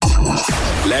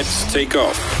Let's take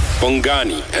off.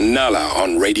 Bongani and Nala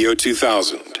on Radio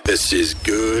 2000. This is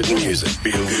good music.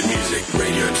 Feel good music.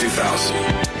 Radio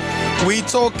 2000. We're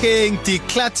talking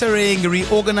decluttering,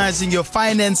 reorganizing your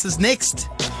finances next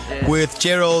with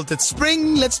Gerald. It's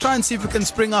spring. Let's try and see if we can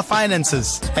spring our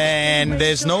finances. And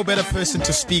there's no better person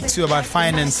to speak to about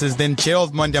finances than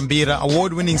Gerald Mondambira,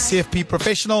 award-winning CFP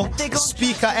professional,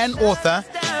 speaker and author.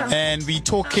 And we're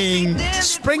talking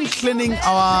spring cleaning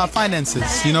our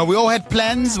finances. You know, we all had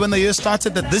plans when the year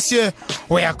started that this year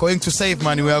we are going to save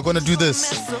money. We are going to do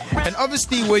this. And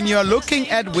obviously, when you're looking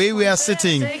at where we are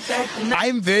sitting,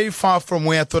 I'm very far from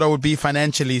where I thought I would be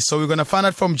financially. So we're going to find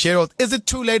out from Gerald, is it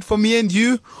too late for me and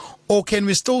you? Or can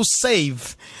we still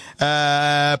save,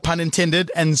 pun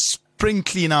intended, and spring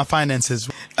clean our finances?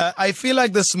 I feel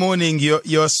like this morning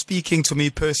you're speaking to me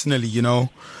personally, you know.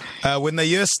 When the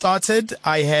year started,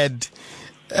 I had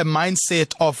a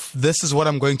mindset of this is what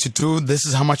I'm going to do. This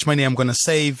is how much money I'm going to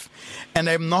save. And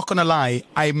I'm not going to lie,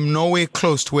 I'm nowhere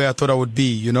close to where I thought I would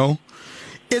be, you know.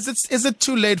 Is it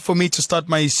too late for me to start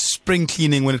my spring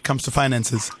cleaning when it comes to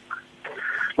finances?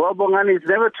 Well, Bongani, it's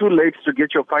never too late to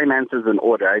get your finances in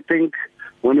order. I think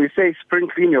when we say spring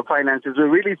clean your finances, we're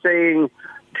really saying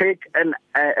take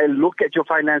a look at your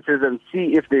finances and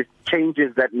see if there's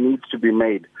changes that needs to be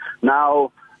made.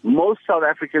 Now, most South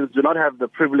Africans do not have the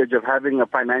privilege of having a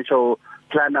financial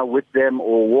planner with them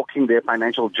or walking their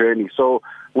financial journey. So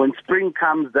when spring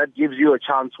comes, that gives you a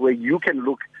chance where you can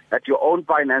look at your own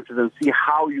finances and see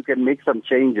how you can make some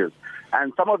changes.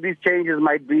 And some of these changes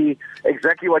might be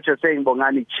exactly what you're saying,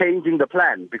 Bongani, changing the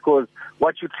plan, because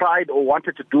what you tried or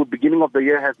wanted to do beginning of the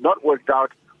year has not worked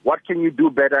out. What can you do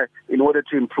better in order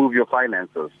to improve your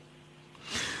finances?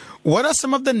 What are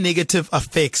some of the negative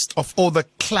effects of all the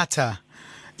clutter,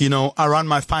 you know, around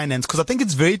my finance? Because I think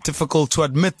it's very difficult to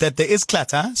admit that there is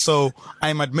clutter. So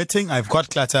I'm admitting I've got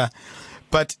clutter.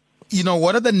 But, you know,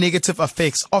 what are the negative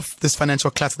effects of this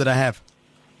financial clutter that I have?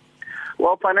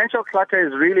 Well, financial clutter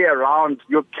is really around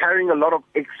you're carrying a lot of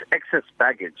excess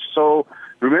baggage. So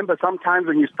remember, sometimes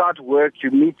when you start work,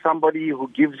 you meet somebody who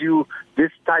gives you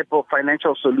this type of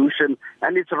financial solution,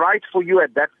 and it's right for you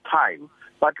at that time.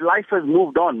 But life has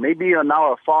moved on. Maybe you're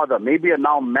now a father. Maybe you're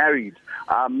now married.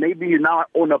 Maybe you now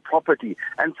own a property.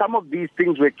 And some of these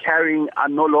things we're carrying are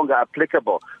no longer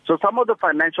applicable. So some of the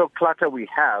financial clutter we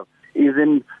have is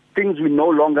in things we no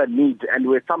longer need and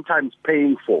we're sometimes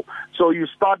paying for. So you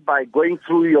start by going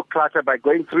through your clutter, by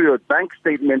going through your bank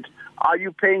statement. Are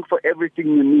you paying for everything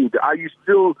you need? Are you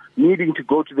still needing to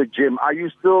go to the gym? Are you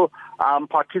still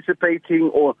participating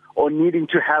or needing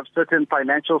to have certain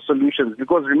financial solutions?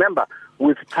 Because remember,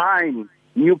 with time,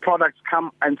 new products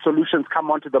come and solutions come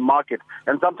onto the market,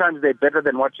 and sometimes they're better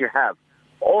than what you have.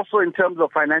 Also, in terms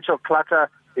of financial clutter,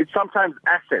 it's sometimes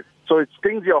assets. So it's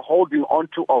things you're holding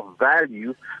onto of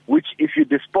value, which if you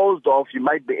disposed of, you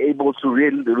might be able to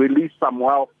release some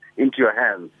wealth into your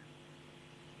hands.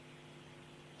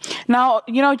 Now,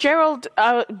 you know, Gerald,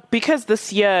 because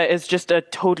this year is just a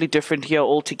totally different year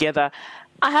altogether,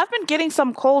 I have been getting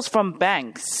some calls from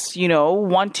banks, you know,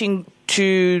 wanting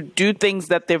to do things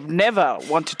that they've never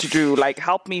wanted to do, like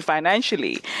help me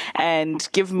financially and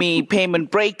give me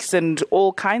payment breaks and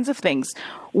all kinds of things.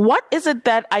 What is it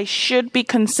that I should be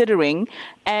considering,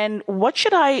 and what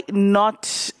should I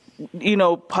not, you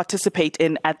know, participate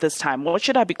in at this time? What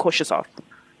should I be cautious of?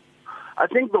 I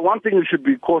think the one thing you should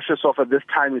be cautious of at this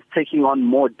time is taking on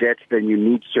more debt than you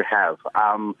need to have.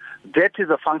 Debt is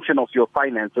a function of your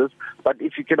finances, but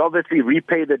if you can obviously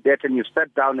repay the debt and you've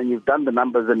sat down and you've done the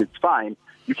numbers and it's fine,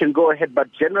 you can go ahead.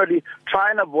 But generally, try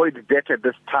and avoid debt at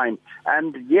this time.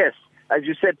 And yes, as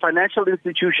you said, financial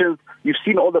institutions, you've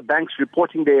seen all the banks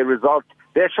reporting their results.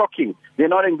 They're shocking. They're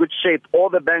not in good shape. All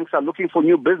the banks are looking for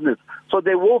new business. So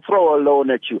they will throw a loan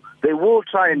at you. They will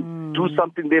try and do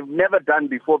something they've never done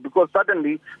before because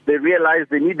suddenly they realize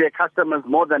they need their customers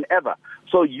more than ever.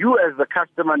 So you as the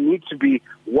customer need to be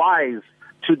wise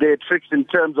to their tricks in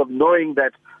terms of knowing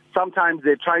that sometimes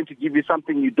they're trying to give you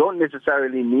something you don't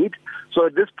necessarily need. So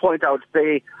at this point, I would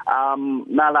say,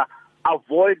 Nala,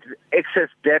 avoid excess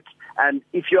debt. And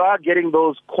if you are getting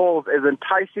those calls, as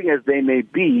enticing as they may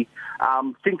be,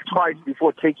 think twice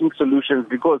before taking solutions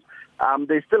because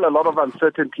there's still a lot of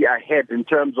uncertainty ahead in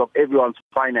terms of everyone's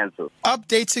finances.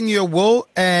 Updating your will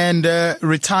and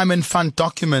retirement fund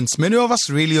documents. Many of us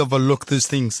really overlook these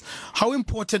things. How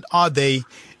important are they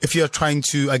if you're trying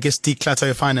to, I guess, declutter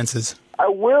your finances?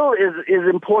 A will is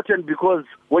important because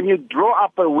when you draw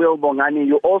up a will, Bongani,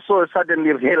 you also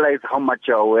suddenly realize how much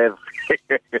you're worth.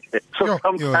 So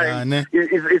sometimes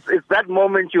it's that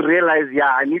moment you realize,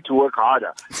 I need to work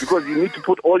harder, because you need to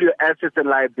put all your assets and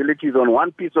liabilities on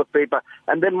one piece of paper.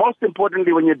 And then most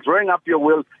importantly, when you're drawing up your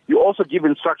will, you also give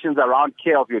instructions around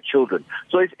care of your children.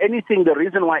 So if anything, the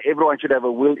reason why everyone should have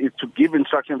a will is to give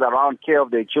instructions around care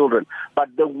of their children. But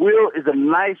the will is a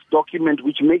nice document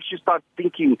which makes you start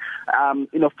thinking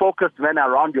in a focused manner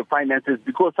around your finances,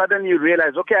 because suddenly you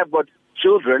realize, okay, I've got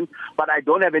children, but I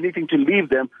don't have anything to leave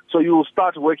them. So you will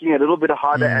start working a little bit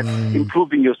harder at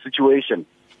improving your situation.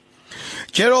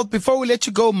 Gerald, before we let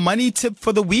you go, money tip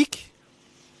for the week?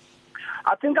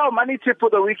 I think our money tip for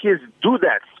the week is do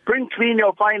that. Spring clean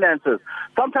your finances.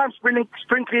 Sometimes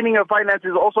spring cleaning your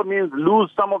finances also means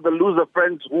lose some of the loser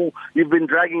friends who you've been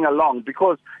dragging along,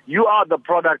 because you are the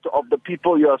product of the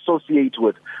people you associate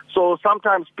with. So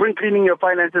sometimes spring cleaning your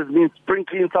finances means spring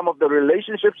clean some of the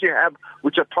relationships you have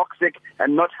which are toxic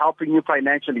and not helping you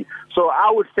financially. So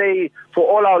I would say for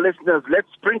all our listeners, let's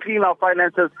spring clean our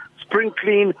finances, spring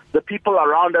clean the people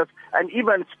around us, and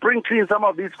even spring clean some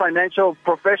of these financial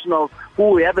professionals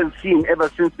who we haven't seen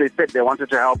ever since they said they wanted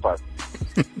to help us.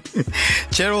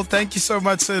 Gerald, thank you so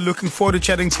much, sir. Looking forward to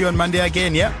chatting to you on Monday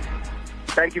again, yeah?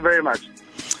 Thank you very much.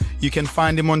 You can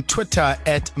find him on Twitter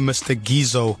at Mr.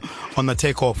 Gizo on The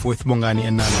Takeoff with Bongani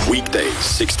and Nala. Weekdays,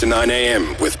 6 to 9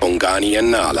 a.m. with Bongani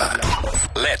and Nala.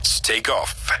 Let's take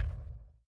off.